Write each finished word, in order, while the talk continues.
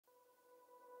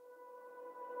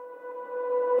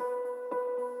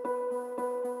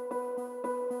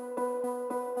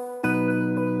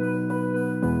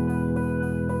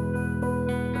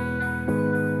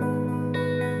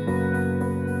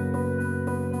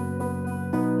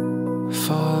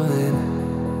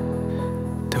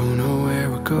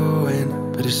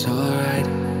was alright.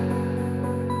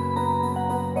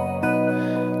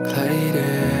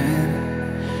 Gliding,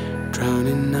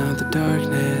 drowning out the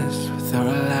darkness with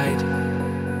our light.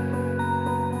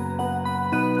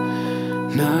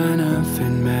 None of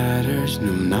it matters,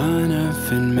 no, none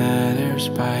of it matters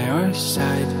by our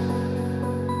side.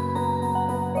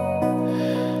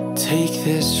 Take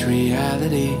this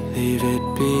reality, leave it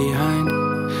behind.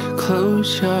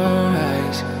 Close your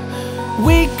eyes.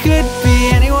 We could be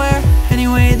anywhere, any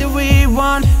way that we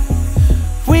want.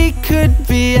 We could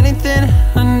be anything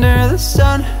under the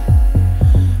sun.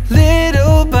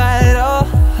 Little by little,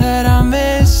 let our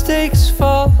mistakes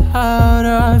fall out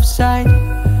of sight,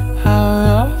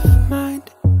 out of mind.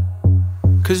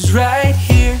 'Cause right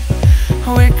here,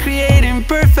 we're creating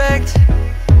perfect.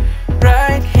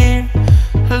 Right here,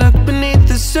 look beneath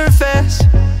the surface.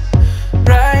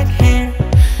 Right here,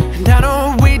 and I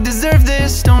know we deserve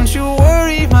this. Don't you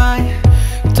worry,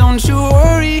 don't you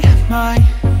worry, my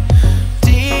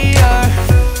dear.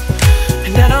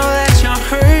 And I know that you're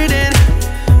hurting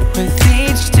with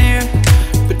each tear,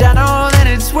 but I know that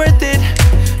it's worth it.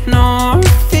 No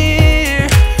fear,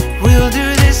 we'll do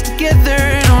this together.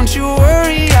 Don't you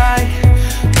worry,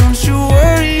 don't you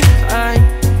worry,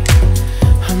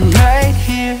 I'm right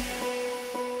here.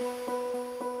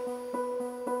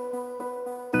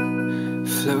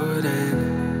 Floating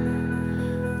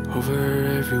over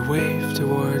every wave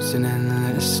towards an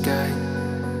endless sky.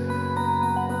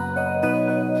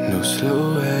 No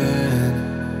slowing,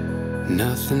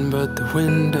 nothing but the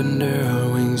wind under our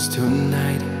wings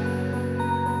tonight.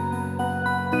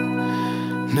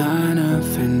 None of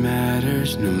it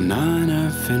matters, no, none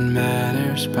of it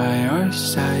matters by our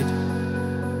side.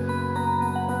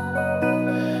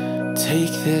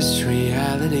 Take this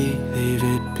reality, leave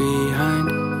it behind.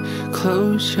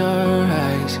 Close your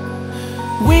eyes.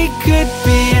 We could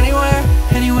be anywhere,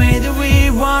 any way that we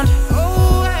want.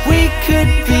 We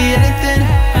could be anything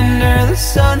under the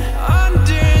sun.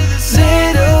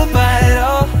 Little by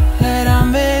little, let our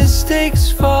mistakes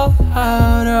fall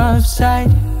out of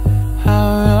sight,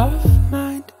 out of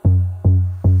mind.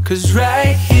 'Cause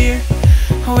right here,